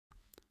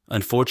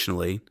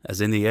Unfortunately,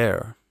 as in the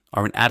air,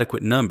 our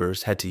inadequate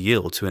numbers had to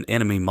yield to an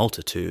enemy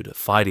multitude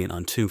fighting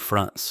on two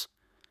fronts.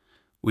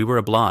 We were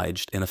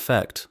obliged, in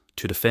effect,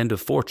 to defend a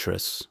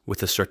fortress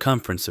with a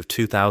circumference of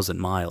 2,000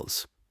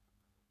 miles.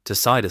 To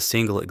cite a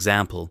single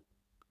example,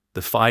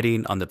 the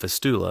fighting on the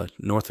Vistula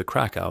north of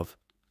Krakow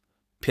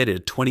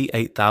pitted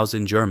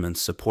 28,000 Germans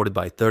supported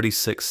by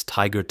 36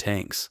 Tiger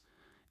tanks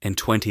and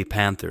 20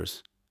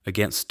 Panthers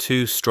against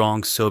two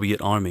strong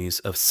Soviet armies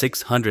of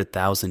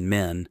 600,000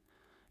 men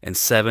and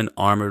 7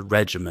 armored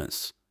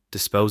regiments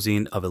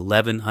disposing of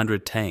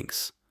 1,100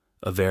 tanks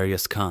of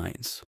various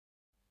kinds.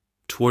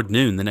 Toward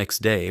noon the next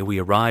day, we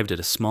arrived at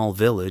a small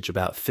village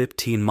about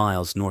 15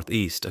 miles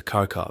northeast of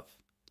Kharkov.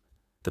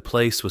 The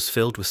place was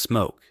filled with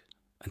smoke,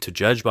 and to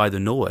judge by the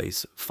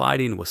noise,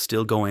 fighting was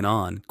still going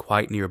on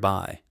quite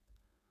nearby.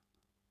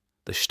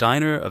 The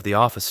Steiner of the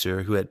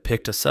officer who had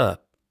picked us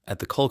up at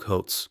the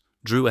Kolkhots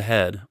drew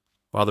ahead,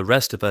 while the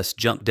rest of us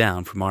jumped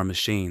down from our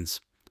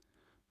machines.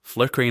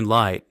 Flickering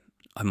light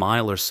a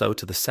mile or so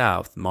to the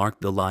south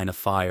marked the line of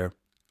fire.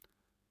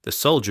 The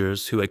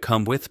soldiers who had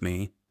come with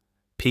me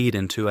peed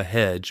into a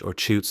hedge or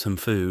chewed some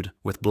food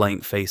with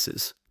blank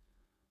faces.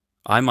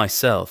 I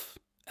myself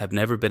have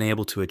never been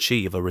able to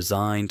achieve a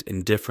resigned,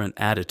 indifferent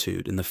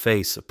attitude in the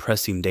face of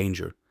pressing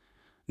danger.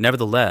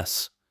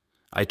 Nevertheless,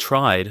 I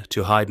tried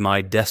to hide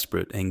my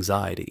desperate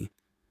anxiety.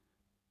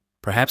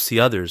 Perhaps the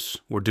others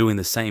were doing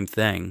the same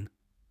thing.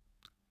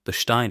 The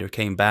Steiner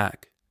came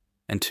back,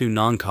 and 2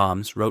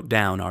 non-coms wrote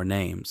down our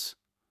names.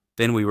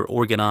 Then we were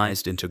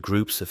organized into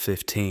groups of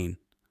 15,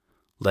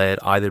 led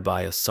either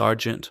by a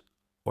sergeant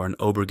or an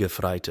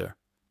Obergefreiter.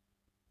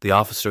 The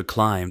officer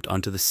climbed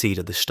onto the seat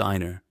of the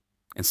Steiner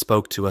and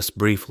spoke to us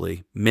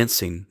briefly,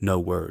 mincing no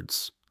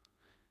words.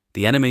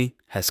 The enemy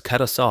has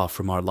cut us off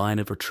from our line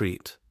of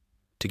retreat.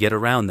 To get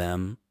around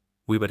them,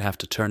 we would have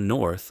to turn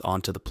north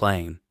onto the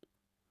plain,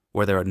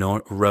 where there are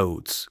no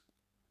roads.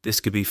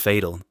 This could be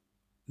fatal.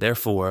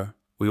 Therefore,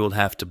 we will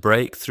have to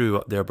break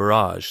through their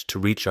barrage to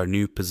reach our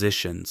new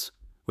positions,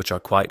 which are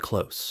quite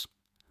close.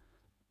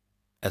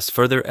 As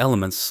further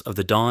elements of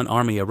the Dawn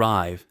Army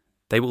arrive,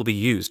 they will be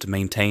used to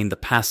maintain the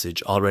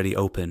passage already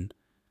open,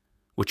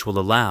 which will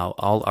allow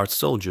all our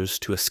soldiers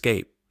to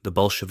escape the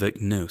Bolshevik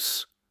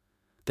noose.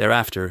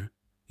 Thereafter,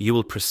 you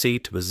will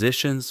proceed to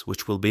positions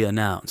which will be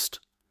announced,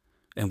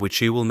 and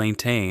which you will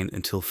maintain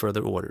until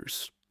further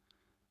orders.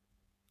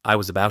 I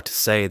was about to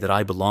say that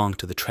I belonged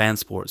to the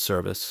transport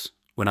service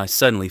when I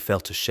suddenly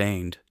felt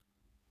ashamed.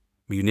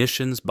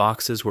 Munitions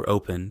boxes were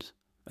opened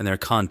and their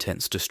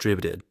contents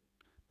distributed.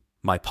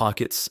 My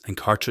pockets and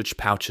cartridge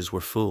pouches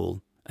were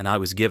full, and I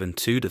was given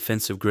 2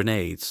 defensive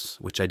grenades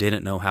which I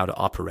didn't know how to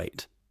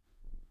operate.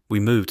 We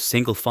moved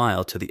single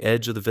file to the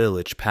edge of the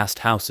village past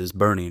houses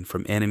burning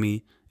from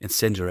enemy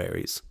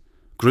incendiaries.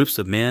 Groups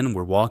of men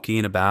were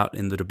walking about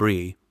in the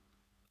debris.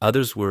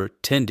 Others were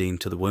tending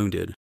to the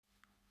wounded.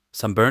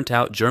 Some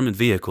burnt-out German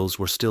vehicles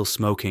were still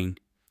smoking.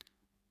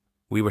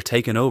 We were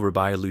taken over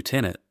by a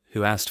lieutenant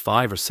who asked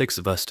 5 or 6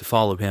 of us to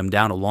follow him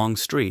down a long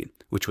street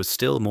which was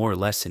still more or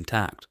less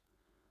intact.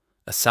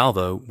 A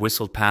salvo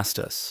whistled past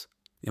us,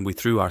 and we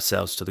threw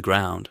ourselves to the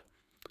ground.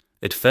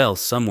 It fell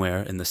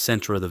somewhere in the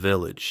center of the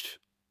village,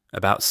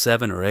 about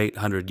 700 or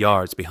 800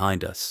 yards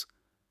behind us.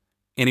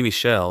 Enemy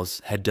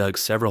shells had dug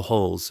several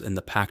holes in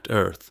the packed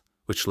earth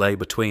which lay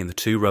between the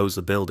 2 rows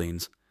of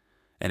buildings,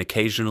 and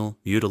occasional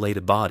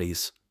mutilated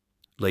bodies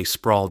lay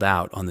sprawled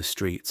out on the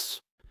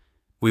streets.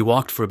 We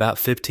walked for about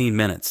 15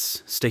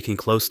 minutes, sticking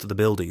close to the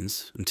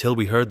buildings, until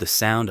we heard the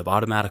sound of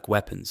automatic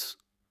weapons.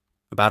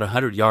 About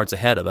 100 yards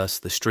ahead of us,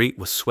 the street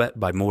was swept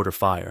by mortar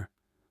fire.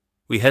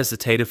 We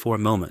hesitated for a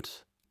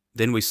moment.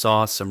 Then we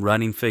saw some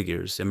running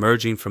figures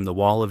emerging from the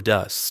wall of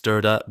dust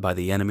stirred up by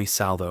the enemy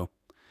salvo.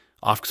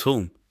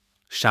 "Achtung!"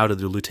 shouted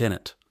the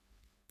lieutenant.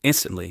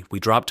 Instantly, we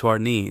dropped to our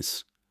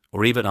knees,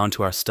 or even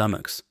onto our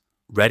stomachs,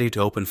 ready to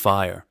open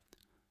fire,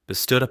 but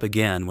stood up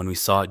again when we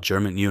saw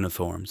German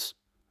uniforms.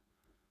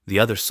 The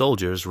other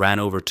soldiers ran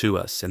over to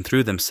us and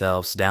threw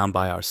themselves down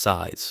by our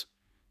sides.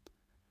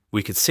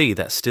 We could see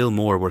that still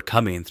more were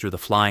coming through the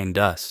flying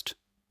dust.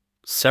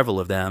 Several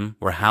of them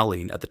were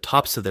howling at the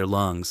tops of their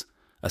lungs,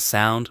 a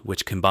sound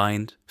which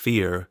combined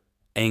fear,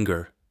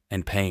 anger,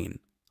 and pain.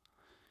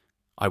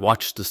 I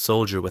watched the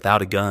soldier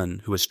without a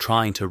gun who was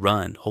trying to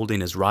run,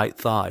 holding his right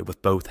thigh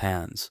with both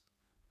hands.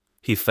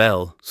 He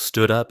fell,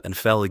 stood up, and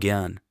fell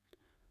again.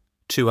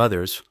 2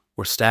 others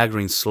were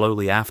staggering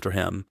slowly after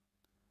him.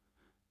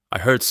 I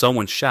heard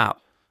someone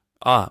shout,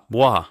 "Ah,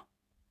 bois,"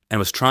 and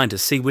was trying to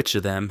see which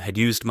of them had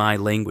used my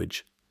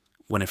language,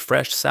 when a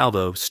fresh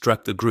salvo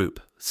struck the group,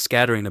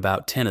 scattering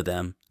about 10 of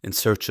them in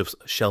search of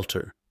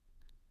shelter.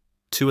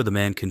 2 of the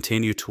men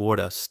continued toward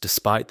us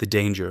despite the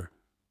danger.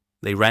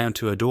 They ran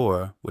to a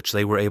door which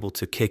they were able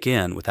to kick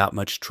in without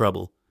much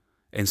trouble,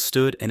 and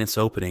stood in its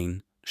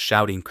opening,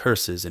 shouting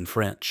curses in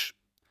French.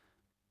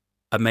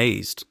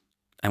 Amazed,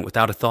 and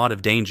without a thought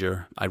of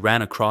danger, I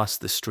ran across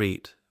the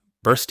street,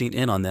 bursting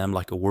in on them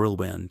like a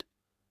whirlwind.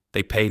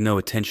 They paid no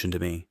attention to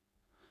me.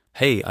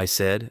 "Hey," I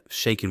said,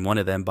 shaking one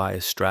of them by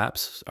his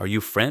straps, "are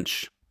you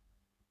French?"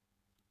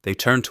 They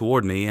turned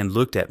toward me and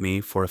looked at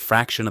me for a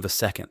fraction of a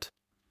second.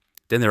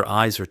 Then their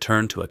eyes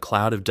returned to a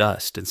cloud of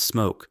dust and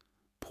smoke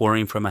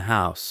pouring from a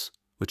house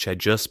which had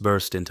just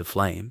burst into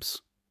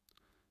flames.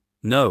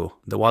 "No,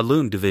 the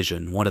Walloon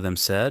Division," one of them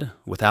said,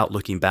 without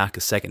looking back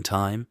a second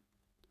time.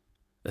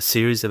 A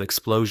series of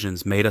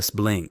explosions made us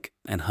blink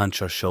and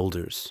hunch our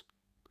shoulders.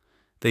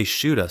 "They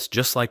shoot us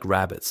just like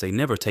rabbits. They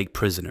never take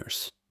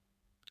prisoners."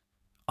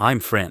 "I'm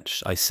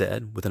French," I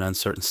said with an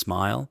uncertain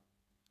smile.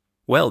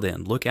 "Well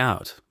then, look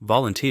out.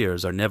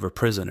 Volunteers are never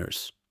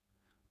prisoners."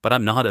 "But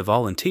I'm not a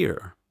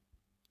volunteer."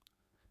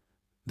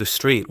 The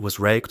street was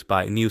raked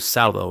by a new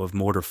salvo of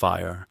mortar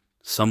fire,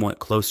 somewhat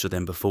closer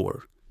than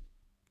before.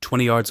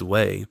 20 yards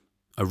away,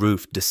 a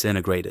roof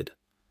disintegrated,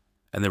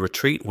 and the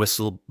retreat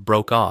whistle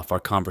broke off our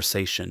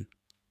conversation.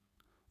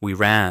 We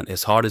ran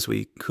as hard as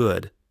we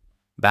could,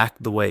 back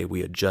the way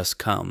we had just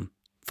come,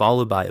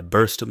 followed by a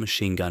burst of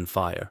machine gun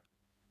fire.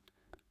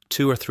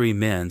 2 or 3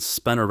 men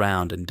spun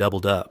around and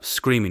doubled up,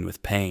 screaming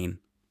with pain.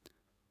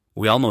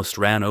 We almost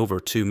ran over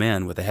 2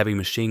 men with a heavy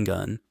machine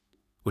gun,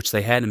 which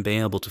they hadn't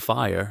been able to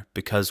fire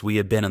because we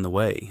had been in the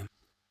way.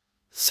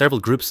 Several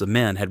groups of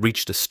men had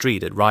reached a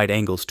street at right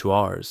angles to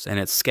ours and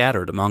had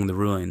scattered among the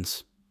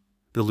ruins.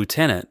 The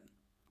lieutenant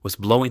was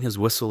blowing his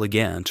whistle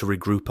again to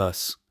regroup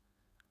us,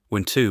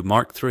 when 2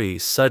 Mark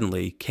III's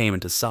suddenly came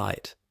into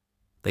sight.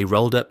 They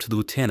rolled up to the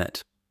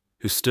lieutenant,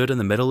 who stood in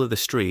the middle of the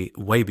street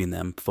waving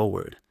them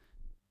forward.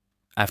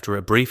 After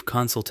a brief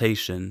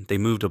consultation, they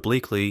moved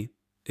obliquely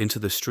into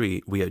the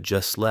street we had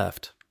just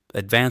left,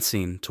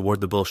 advancing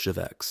toward the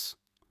Bolsheviks.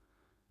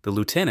 The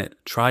lieutenant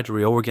tried to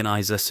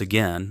reorganize us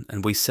again,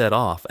 and we set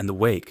off in the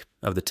wake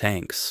of the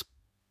tanks.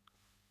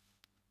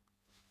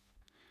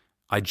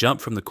 I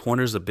jumped from the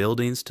corners of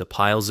buildings to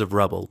piles of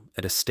rubble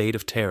in a state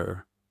of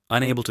terror,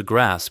 unable to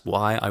grasp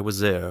why I was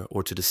there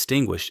or to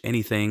distinguish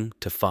anything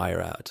to fire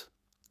at.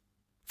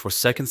 For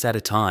seconds at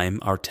a time,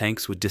 our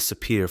tanks would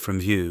disappear from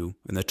view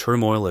in the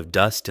turmoil of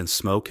dust and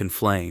smoke and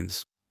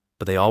flames,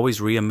 but they always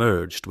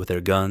re-emerged with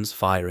their guns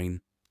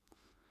firing.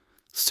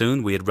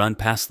 Soon we had run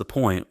past the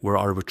point where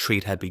our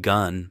retreat had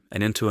begun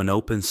and into an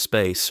open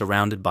space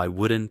surrounded by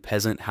wooden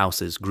peasant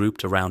houses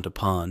grouped around a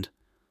pond.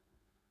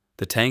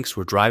 The tanks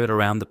were driving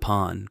around the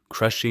pond,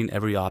 crushing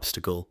every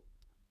obstacle.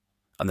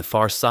 On the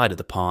far side of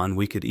the pond,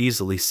 we could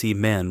easily see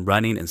men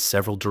running in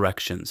several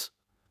directions.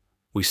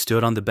 We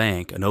stood on the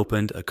bank and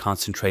opened a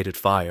concentrated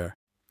fire.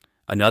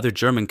 Another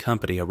German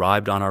company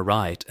arrived on our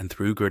right and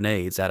threw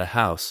grenades at a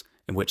house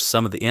in which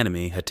some of the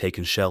enemy had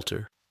taken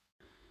shelter.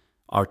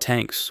 Our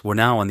tanks were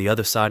now on the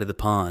other side of the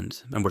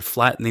pond and were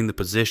flattening the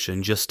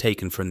position just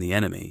taken from the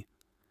enemy.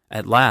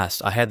 At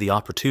last I had the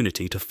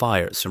opportunity to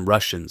fire at some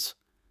Russians.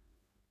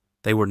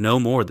 They were no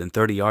more than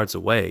 30 yards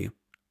away,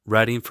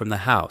 running from the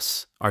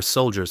house our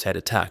soldiers had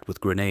attacked with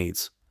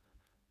grenades.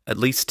 At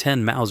least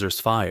 10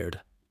 Mausers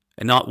fired,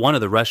 and not one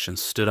of the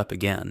Russians stood up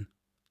again.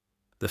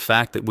 The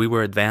fact that we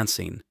were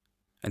advancing,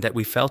 and that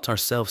we felt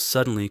ourselves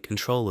suddenly in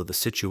control of the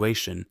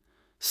situation,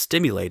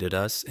 stimulated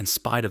us in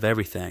spite of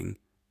everything.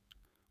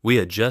 We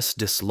had just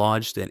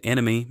dislodged an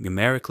enemy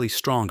numerically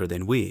stronger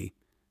than we,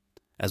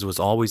 as was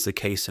always the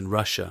case in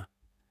Russia,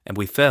 and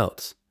we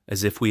felt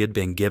as if we had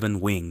been given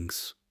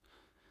wings.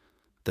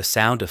 The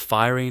sound of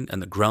firing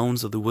and the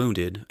groans of the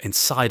wounded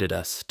incited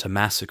us to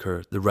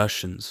massacre the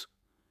Russians,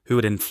 who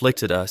had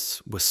inflicted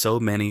us with so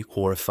many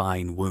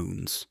horrifying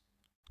wounds.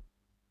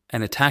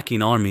 An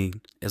attacking army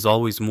is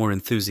always more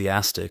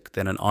enthusiastic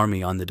than an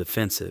army on the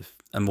defensive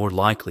and more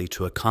likely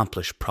to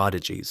accomplish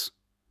prodigies.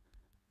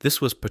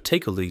 This was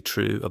particularly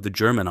true of the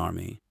German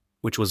army,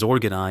 which was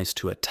organized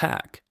to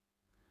attack,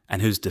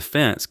 and whose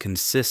defense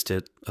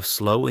consisted of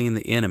slowing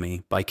the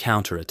enemy by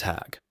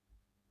counterattack.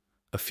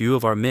 A few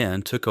of our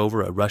men took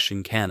over a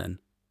Russian cannon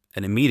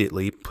and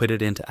immediately put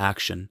it into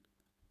action.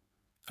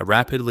 A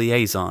rapid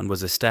liaison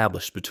was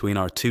established between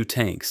our 2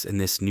 tanks and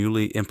this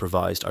newly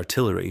improvised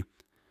artillery,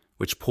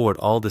 which poured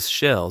all the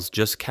shells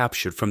just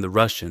captured from the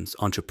Russians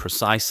onto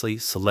precisely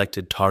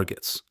selected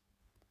targets.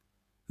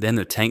 Then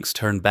the tanks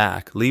turned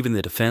back, leaving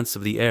the defense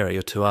of the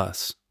area to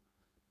us.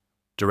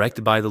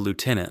 Directed by the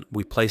lieutenant,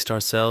 we placed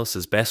ourselves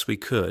as best we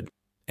could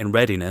in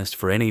readiness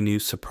for any new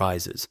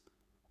surprises.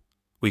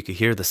 We could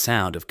hear the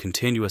sound of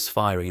continuous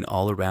firing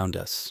all around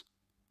us.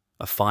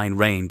 A fine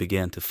rain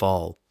began to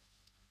fall.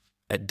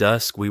 At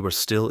dusk, we were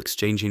still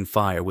exchanging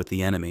fire with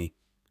the enemy,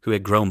 who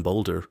had grown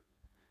bolder,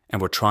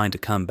 and were trying to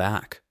come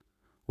back.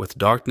 With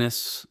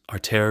darkness, our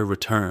terror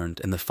returned,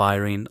 and the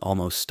firing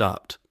almost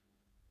stopped.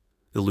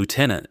 The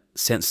lieutenant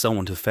sent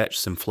someone to fetch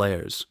some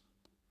flares.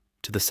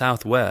 To the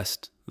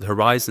southwest, the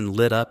horizon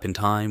lit up in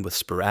time with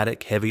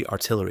sporadic heavy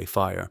artillery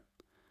fire.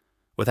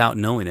 Without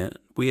knowing it,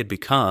 we had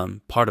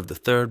become part of the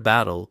Third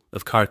Battle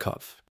of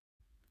Kharkov,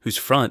 whose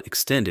front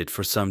extended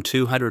for some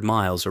 200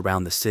 miles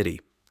around the city.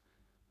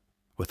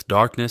 With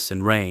darkness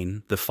and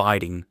rain, the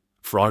fighting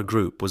for our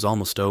group was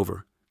almost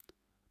over.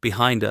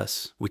 Behind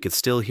us, we could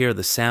still hear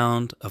the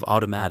sound of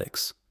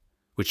automatics,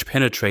 which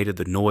penetrated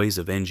the noise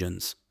of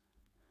engines.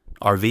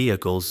 Our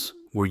vehicles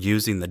were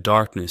using the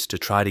darkness to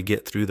try to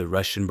get through the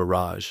Russian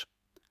barrage.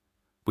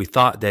 We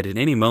thought that at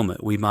any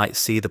moment we might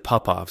see the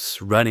Popovs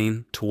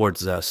running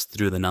towards us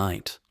through the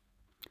night.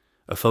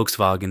 A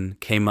Volkswagen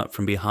came up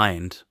from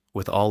behind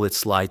with all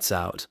its lights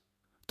out.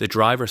 The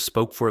driver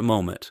spoke for a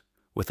moment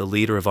with the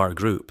leader of our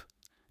group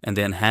and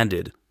then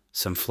handed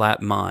some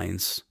flat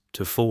mines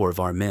to 4 of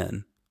our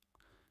men.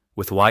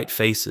 With white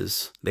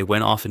faces, they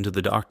went off into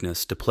the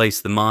darkness to place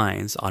the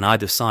mines on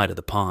either side of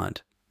the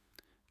pond.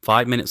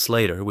 5 minutes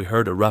later, we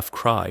heard a rough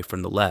cry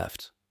from the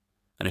left,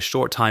 and a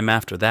short time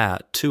after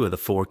that, 2 of the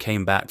 4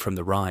 came back from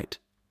the right.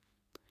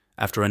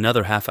 After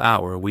another half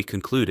hour, we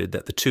concluded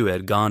that the 2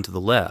 had gone to the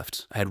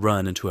left, had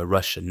run into a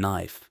Russian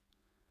knife.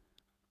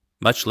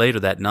 Much later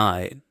that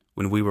night,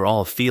 when we were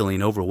all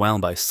feeling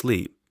overwhelmed by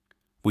sleep,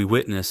 we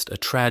witnessed a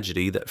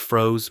tragedy that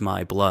froze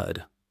my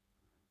blood.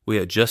 We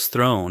had just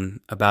thrown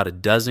about a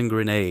dozen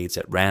grenades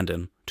at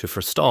random to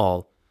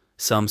forestall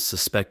some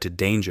suspected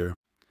danger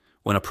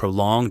when a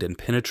prolonged and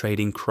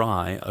penetrating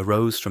cry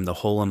arose from the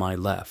hole on my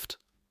left.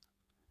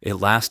 It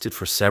lasted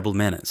for several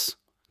minutes,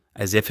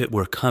 as if it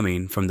were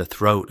coming from the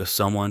throat of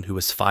someone who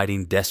was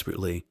fighting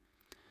desperately.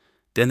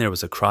 Then there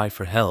was a cry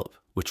for help,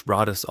 which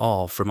brought us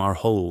all from our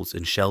holes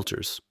and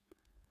shelters.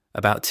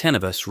 About 10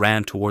 of us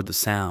ran toward the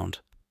sound.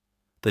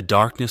 The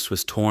darkness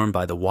was torn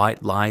by the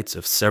white lights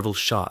of several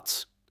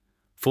shots.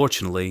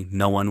 Fortunately,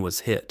 no one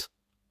was hit.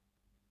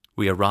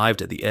 We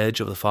arrived at the edge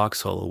of the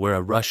foxhole where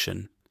a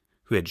Russian,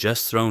 who had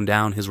just thrown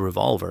down his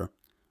revolver,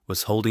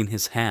 was holding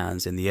his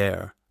hands in the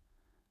air.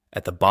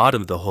 At the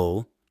bottom of the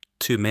hole,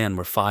 2 men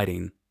were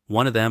fighting.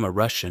 One of them, a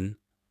Russian,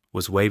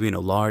 was waving a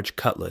large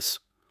cutlass,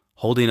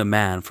 holding a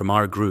man from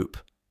our group,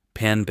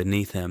 pinned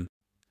beneath him.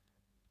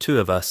 2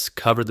 of us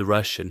covered the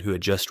Russian who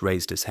had just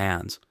raised his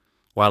hands,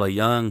 while a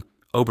young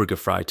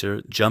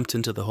Obergefreiter jumped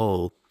into the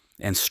hole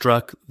and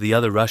struck the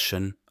other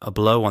Russian a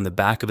blow on the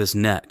back of his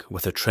neck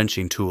with a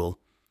trenching tool.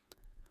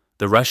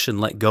 The Russian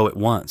let go at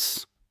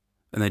once,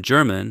 and the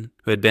German,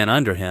 who had been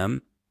under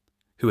him,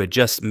 who had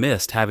just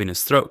missed having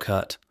his throat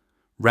cut,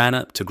 ran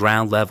up to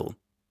ground level.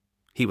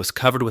 He was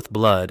covered with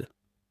blood,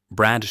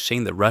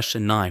 brandishing the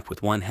Russian knife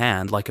with one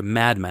hand like a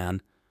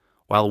madman,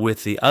 while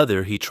with the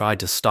other he tried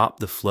to stop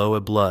the flow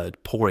of blood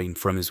pouring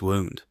from his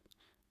wound.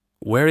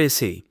 "Where is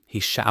he?" he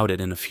shouted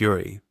in a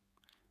fury.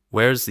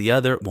 "Where's the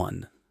other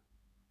one?"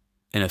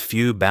 In a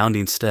few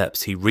bounding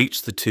steps, he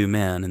reached the 2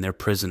 men and their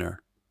prisoner.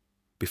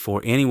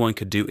 Before anyone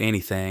could do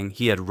anything,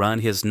 he had run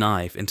his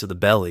knife into the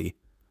belly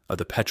of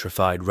the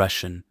petrified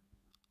Russian.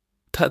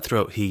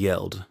 "Cutthroat," he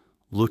yelled,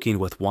 looking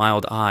with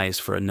wild eyes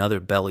for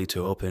another belly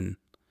to open.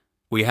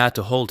 We had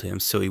to hold him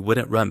so he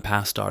wouldn't run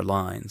past our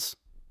lines.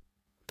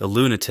 The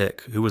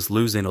lunatic, who was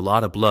losing a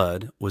lot of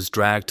blood, was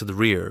dragged to the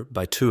rear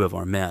by 2 of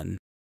our men.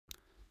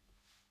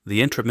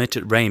 The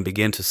intermittent rain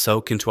began to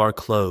soak into our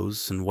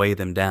clothes and weigh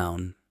them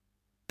down.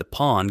 The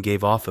pond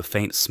gave off a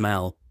faint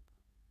smell.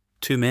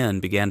 2 men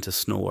began to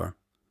snore.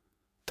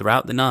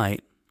 Throughout the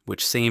night,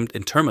 which seemed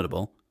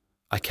interminable,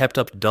 I kept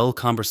up dull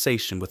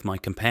conversation with my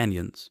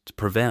companions to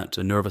prevent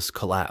a nervous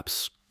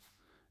collapse.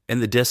 In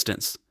the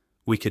distance,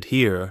 we could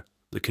hear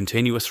the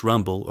continuous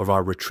rumble of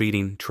our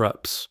retreating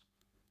troops.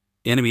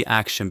 Enemy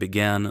action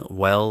began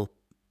well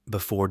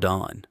before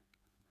dawn.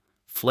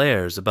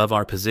 Flares above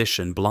our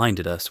position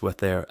blinded us with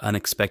their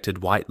unexpected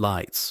white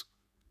lights.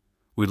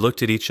 We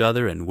looked at each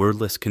other in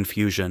wordless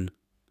confusion.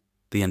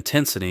 The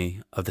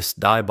intensity of this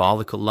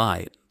diabolical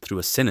light threw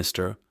a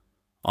sinister,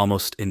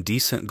 almost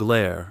indecent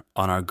glare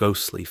on our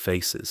ghostly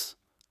faces.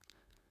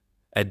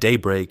 At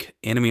daybreak,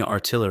 enemy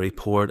artillery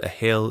poured a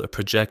hail of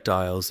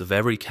projectiles of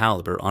every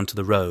caliber onto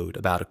the road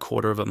about a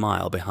quarter of a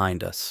mile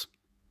behind us.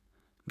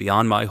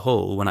 Beyond my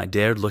hole, when I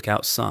dared look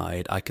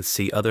outside, I could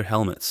see other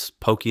helmets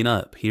poking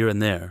up here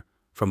and there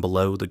from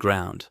below the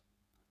ground.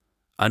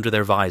 Under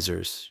their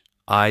visors,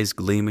 eyes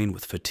gleaming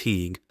with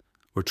fatigue,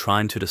 were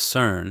trying to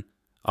discern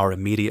our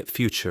immediate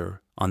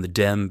future on the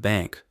dim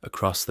bank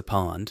across the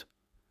pond.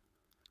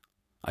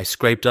 I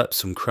scraped up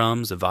some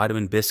crumbs of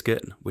vitamin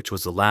biscuit, which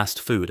was the last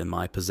food in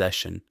my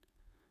possession.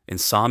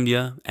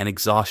 Insomnia and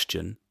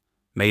exhaustion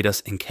made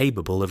us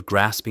incapable of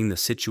grasping the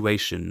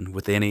situation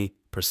with any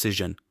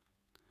precision.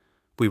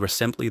 We were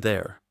simply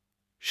there,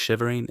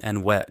 shivering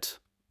and wet,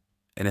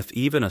 and if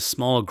even a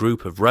small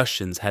group of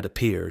Russians had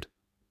appeared,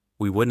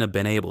 we wouldn't have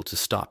been able to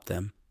stop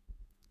them.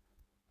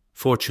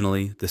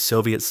 Fortunately, the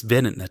Soviets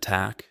didn't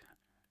attack,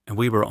 and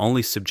we were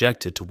only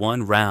subjected to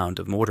 1 round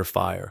of mortar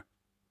fire,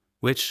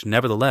 which,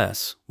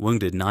 nevertheless,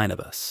 wounded 9 of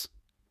us.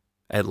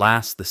 At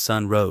last the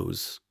sun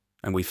rose,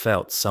 and we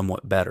felt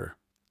somewhat better.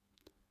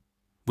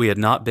 We had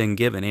not been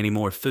given any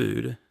more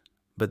food,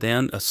 but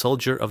then a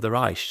soldier of the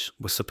Reich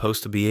was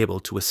supposed to be able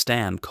to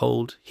withstand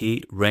cold,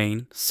 heat,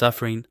 rain,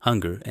 suffering,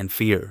 hunger, and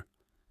fear.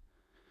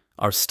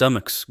 Our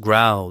stomachs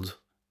growled,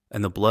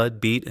 and the blood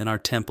beat in our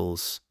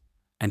temples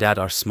and at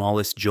our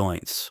smallest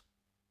joints.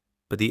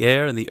 But the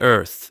air and the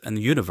earth and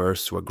the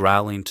universe were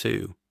growling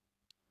too.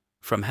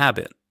 From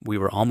habit, we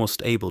were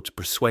almost able to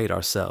persuade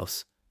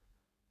ourselves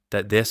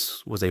that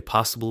this was a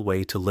possible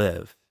way to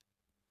live.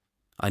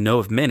 I know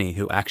of many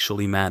who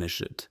actually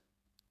managed it.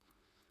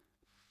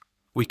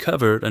 We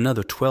covered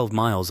another 12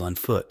 miles on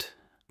foot,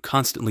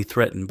 constantly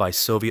threatened by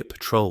Soviet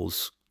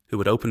patrols who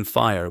would open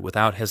fire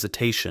without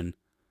hesitation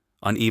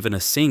on even a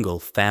single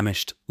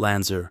famished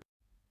Lanzer.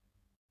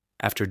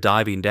 After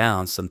diving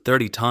down some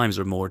 30 times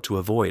or more to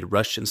avoid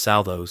Russian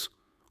salvos,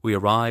 we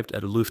arrived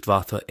at a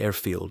Luftwaffe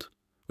airfield,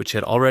 which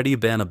had already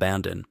been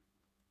abandoned.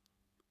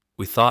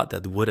 We thought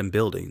that the wooden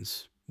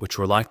buildings, which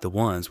were like the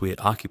ones we had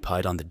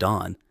occupied on the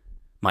Don,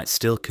 might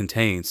still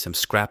contain some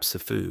scraps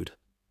of food.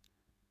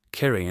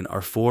 Carrying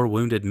our 4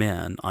 wounded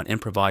men on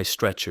improvised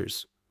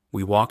stretchers,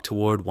 we walked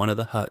toward one of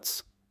the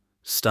huts,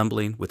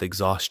 stumbling with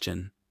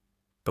exhaustion,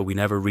 but we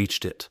never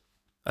reached it.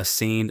 A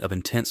scene of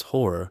intense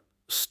horror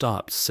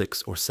stopped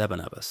 6 or 7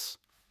 of us.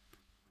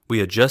 We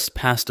had just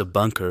passed a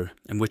bunker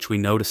in which we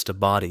noticed a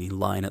body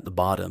lying at the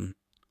bottom.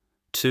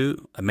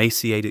 2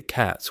 emaciated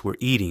cats were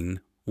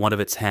eating one of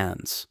its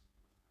hands.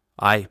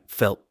 I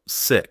felt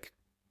sick.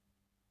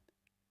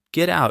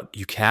 "Get out,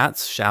 you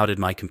cats!" shouted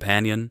my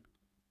companion.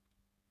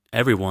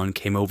 Everyone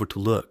came over to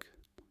look.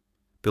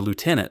 The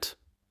lieutenant,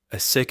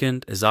 as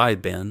sickened as I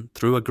had been,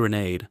 threw a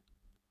grenade.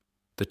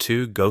 The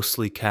 2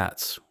 ghostly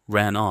cats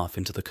ran off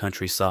into the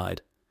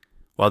countryside,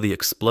 while the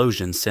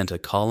explosion sent a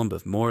column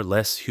of more or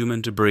less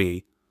human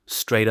debris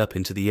straight up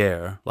into the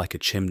air like a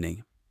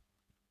chimney.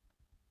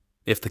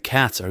 "If the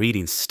cats are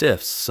eating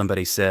stiffs,"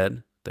 somebody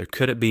said, "there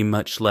couldn't be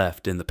much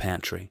left in the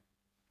pantry."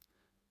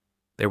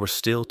 There were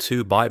still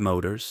 2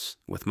 bimotors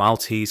with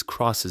Maltese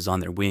crosses on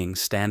their wings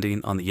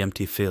standing on the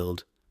empty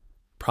field,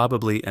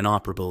 probably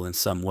inoperable in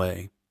some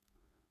way.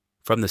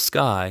 From the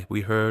sky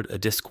we heard a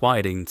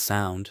disquieting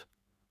sound,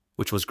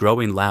 which was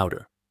growing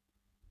louder.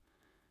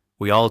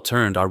 We all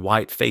turned our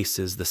white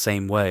faces the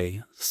same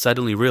way,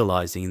 suddenly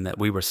realizing that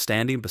we were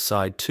standing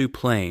beside 2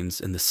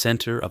 planes in the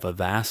center of a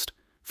vast,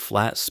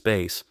 flat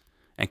space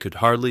and could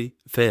hardly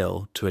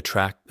fail to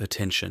attract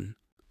attention.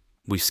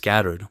 We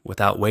scattered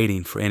without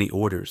waiting for any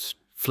orders,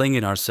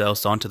 flinging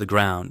ourselves onto the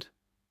ground,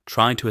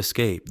 trying to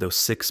escape those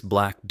 6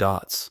 black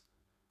dots,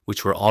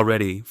 which were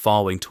already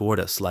falling toward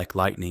us like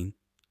lightning.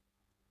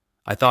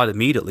 I thought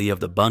immediately of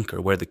the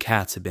bunker where the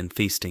cats had been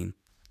feasting.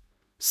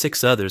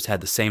 6 others had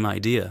the same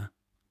idea,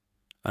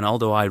 and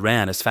although I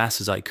ran as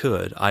fast as I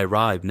could, I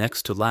arrived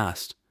next to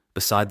last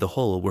beside the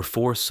hole where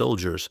 4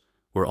 soldiers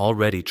were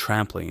already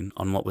trampling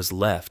on what was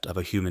left of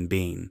a human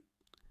being.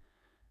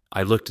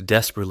 I looked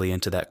desperately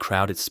into that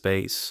crowded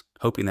space,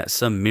 hoping that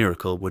some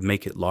miracle would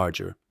make it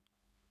larger.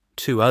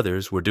 2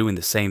 others were doing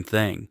the same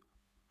thing.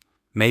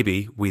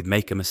 Maybe we'd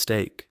make a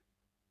mistake.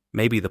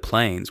 Maybe the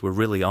planes were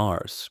really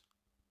ours.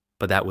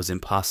 But that was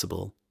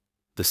impossible.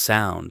 The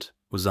sound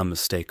was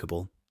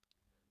unmistakable.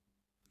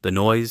 The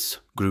noise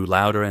grew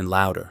louder and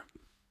louder.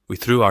 We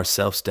threw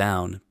ourselves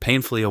down,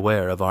 painfully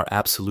aware of our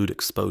absolute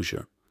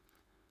exposure.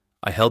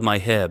 I held my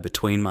head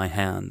between my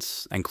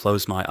hands and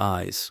closed my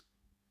eyes,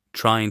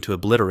 trying to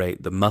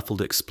obliterate the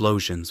muffled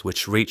explosions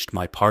which reached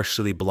my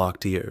partially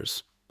blocked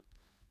ears.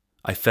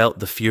 I felt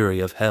the fury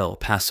of hell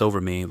pass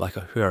over me like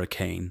a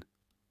hurricane.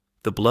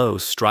 The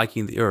blows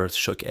striking the earth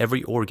shook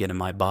every organ in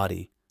my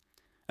body,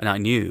 and I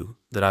knew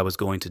that I was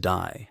going to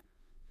die.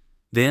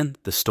 Then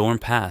the storm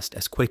passed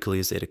as quickly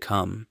as it had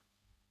come.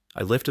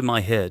 I lifted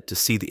my head to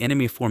see the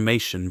enemy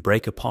formation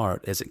break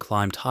apart as it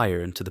climbed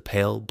higher into the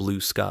pale blue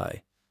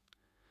sky.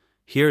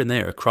 Here and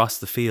there across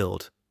the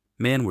field,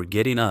 men were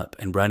getting up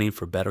and running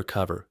for better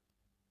cover.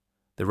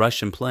 The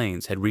Russian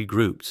planes had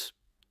regrouped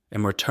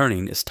and were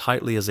turning as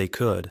tightly as they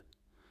could.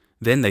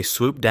 Then they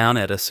swooped down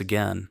at us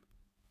again.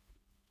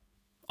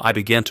 I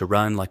began to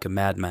run like a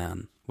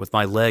madman, with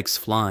my legs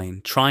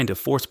flying, trying to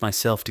force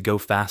myself to go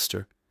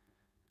faster.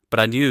 But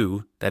I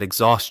knew that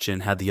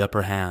exhaustion had the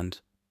upper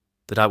hand,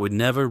 that I would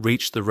never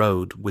reach the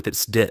road with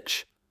its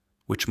ditch,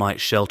 which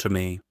might shelter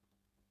me.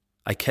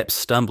 I kept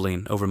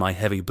stumbling over my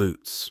heavy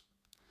boots.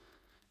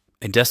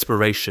 In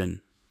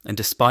desperation, and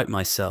despite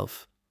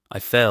myself, I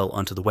fell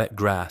onto the wet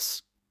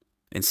grass,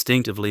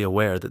 instinctively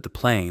aware that the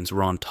planes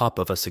were on top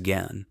of us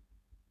again.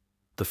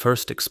 The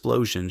first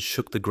explosion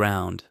shook the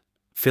ground,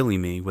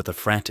 filling me with a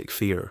frantic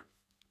fear.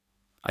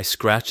 I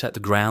scratched at the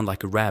ground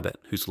like a rabbit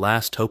whose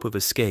last hope of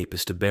escape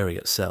is to bury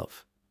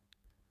itself.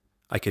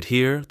 I could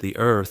hear the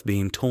earth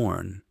being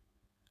torn,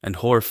 and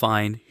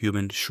horrifying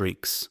human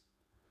shrieks.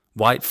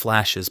 White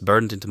flashes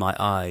burned into my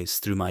eyes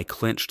through my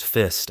clenched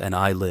fist and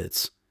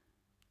eyelids.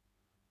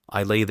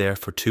 I lay there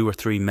for 2 or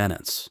 3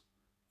 minutes,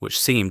 which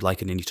seemed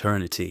like an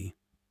eternity.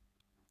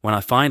 When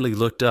I finally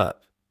looked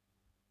up,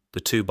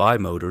 the 2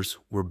 bimotors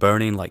were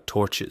burning like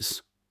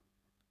torches.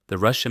 The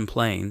Russian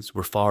planes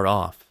were far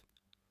off,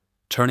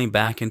 turning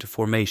back into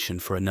formation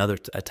for another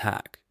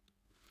attack.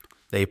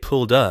 They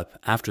pulled up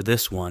after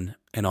this one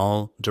in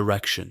all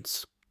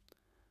directions.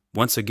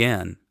 Once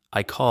again,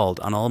 I called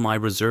on all my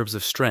reserves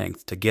of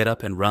strength to get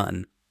up and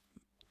run.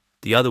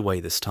 The other way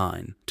this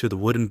time, to the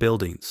wooden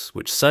buildings,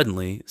 which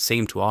suddenly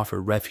seemed to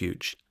offer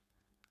refuge.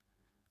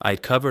 I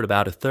had covered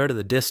about a third of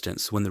the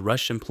distance when the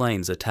Russian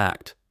planes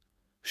attacked,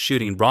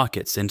 shooting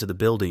rockets into the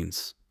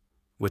buildings,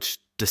 which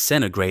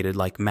disintegrated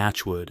like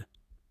matchwood.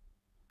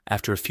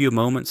 After a few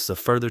moments of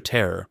further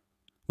terror,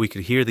 we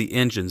could hear the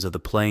engines of the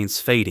planes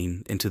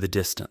fading into the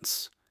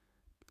distance.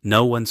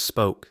 No one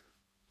spoke.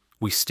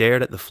 We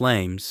stared at the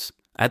flames,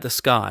 at the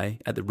sky,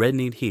 at the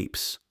reddening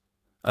heaps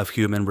of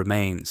human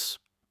remains.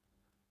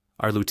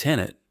 Our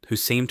lieutenant, who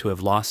seemed to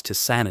have lost his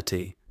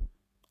sanity,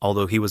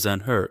 although he was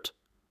unhurt,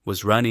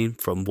 was running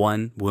from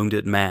one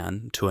wounded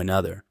man to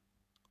another.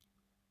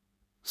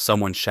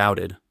 Someone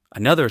shouted,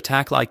 "Another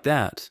attack like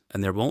that,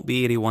 and there won't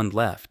be anyone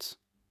left.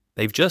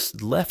 They've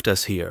just left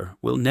us here.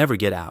 We'll never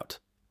get out."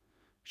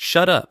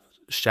 "Shut up,"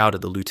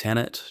 shouted the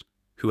lieutenant,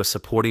 who was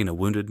supporting a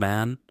wounded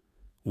man.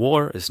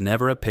 "War is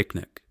never a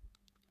picnic."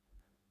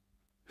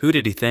 Who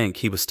did he think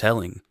he was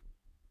telling?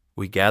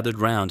 We gathered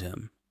round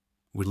him.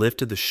 We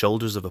lifted the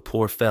shoulders of a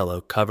poor fellow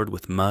covered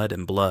with mud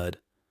and blood,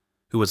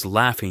 who was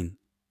laughing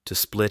to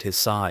split his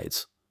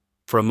sides.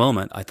 For a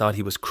moment I thought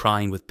he was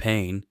crying with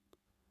pain,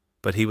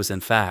 but he was in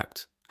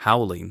fact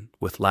howling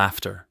with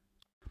laughter.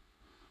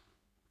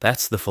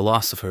 "That's the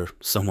philosopher,"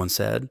 someone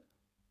said.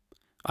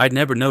 I'd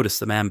never noticed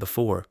the man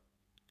before.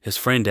 His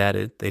friend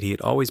added that he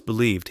had always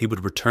believed he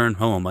would return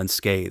home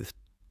unscathed.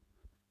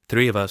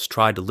 3 of us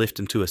tried to lift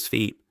him to his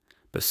feet,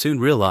 but soon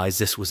realized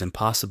this was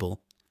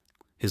impossible.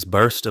 His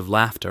bursts of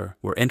laughter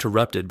were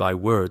interrupted by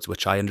words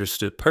which I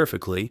understood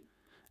perfectly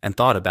and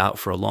thought about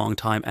for a long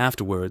time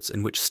afterwards,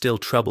 and which still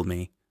troubled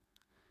me.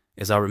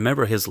 As I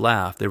remember his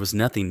laugh, there was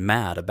nothing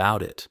mad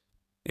about it.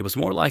 It was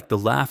more like the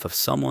laugh of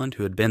someone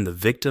who had been the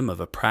victim of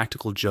a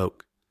practical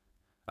joke,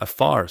 a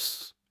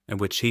farce in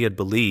which he had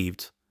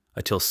believed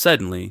until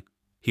suddenly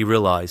he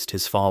realized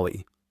his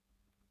folly.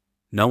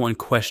 No one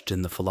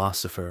questioned the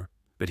philosopher,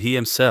 but he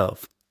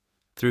himself,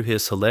 through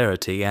his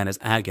hilarity and his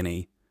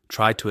agony,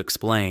 tried to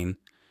explain,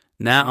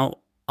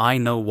 "Now I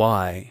know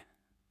why.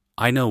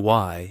 I know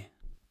why.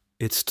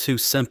 It's too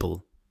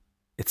simple.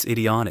 It's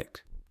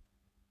idiotic."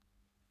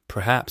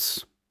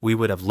 Perhaps we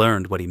would have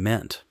learned what he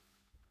meant,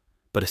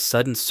 but a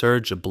sudden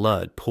surge of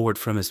blood poured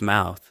from his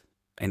mouth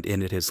and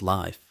ended his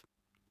life.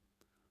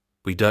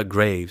 We dug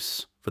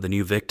graves for the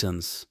new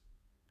victims,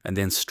 and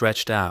then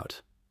stretched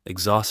out,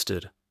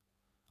 exhausted,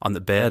 on the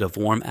bed of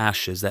warm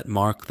ashes that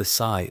marked the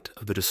site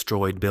of the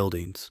destroyed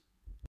buildings.